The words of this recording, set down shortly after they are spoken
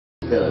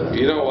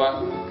You know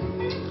what?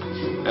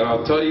 And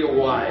I'll tell you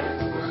why.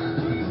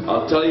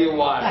 I'll tell you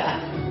why.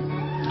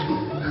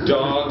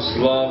 Dogs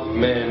love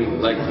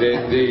men like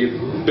they're the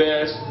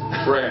best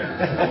friend.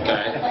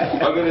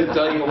 Okay? I'm going to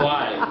tell you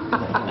why.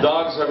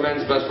 Dogs are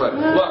men's best friend.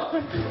 Look,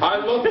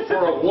 I look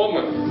for a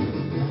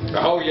woman.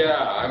 Oh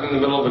yeah, I'm in the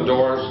middle of a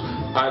divorce.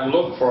 I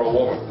looked for a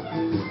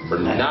woman for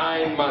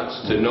 9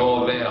 months to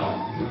no avail.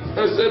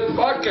 I said,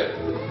 fuck it.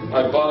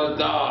 I bought a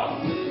dog.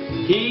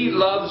 He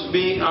loves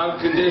me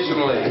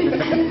unconditionally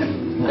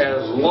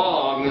as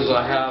long as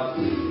I have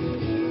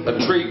a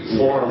treat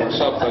for him or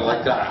something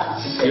like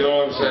that. You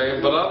know what I'm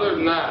saying? But other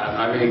than that,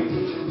 I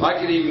mean, I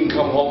could even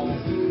come home.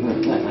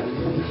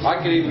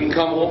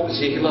 And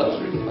see, he loves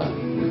me.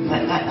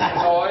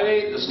 Oh, I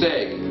ate the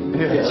steak.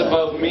 It's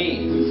about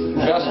me.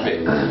 Trust me.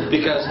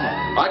 Because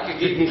I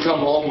could even come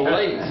home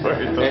late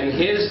and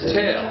his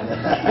tail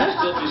will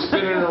still be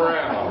spinning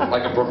around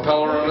like a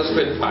propeller on a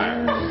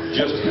Spitfire.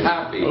 Just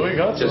happy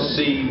to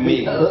see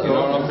me. You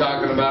know what I'm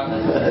talking about?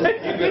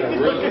 You're gonna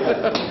really...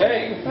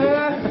 Hey!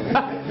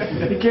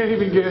 He can't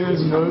even get in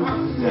his nose.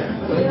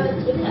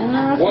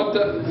 What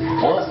the...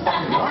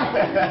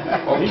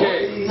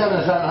 Okay. He's having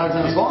a hard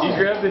time swallowing. He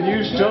grabbed the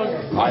huge chunk.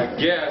 I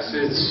guess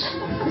it's...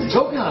 He's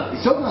choking on it.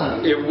 He's choking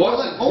on it. It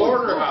was a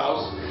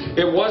porterhouse.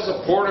 It was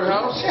a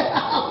porterhouse.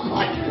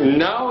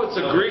 Now it's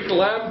a Greek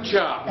lamb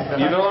chop.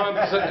 You know what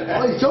I'm saying?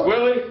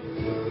 Willie?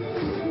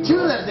 Chew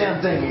that damn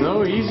thing.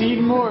 No, he's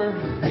eating more.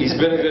 He's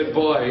been a good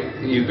boy.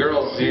 You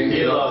girls,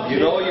 you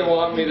know you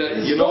want me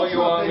to... You know you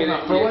want me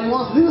to... For what he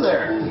wants to do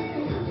there.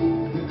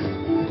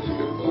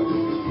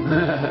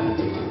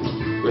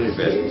 Really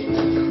bad.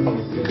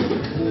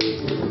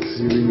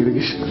 See if we can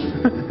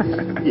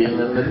get Giving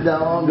the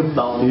dog a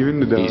bone. even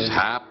the dog. He's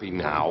happy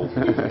now.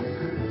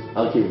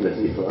 I'll keep this.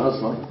 That was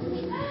fun.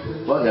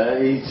 Well,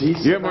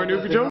 he's You have more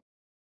Newfie Joe?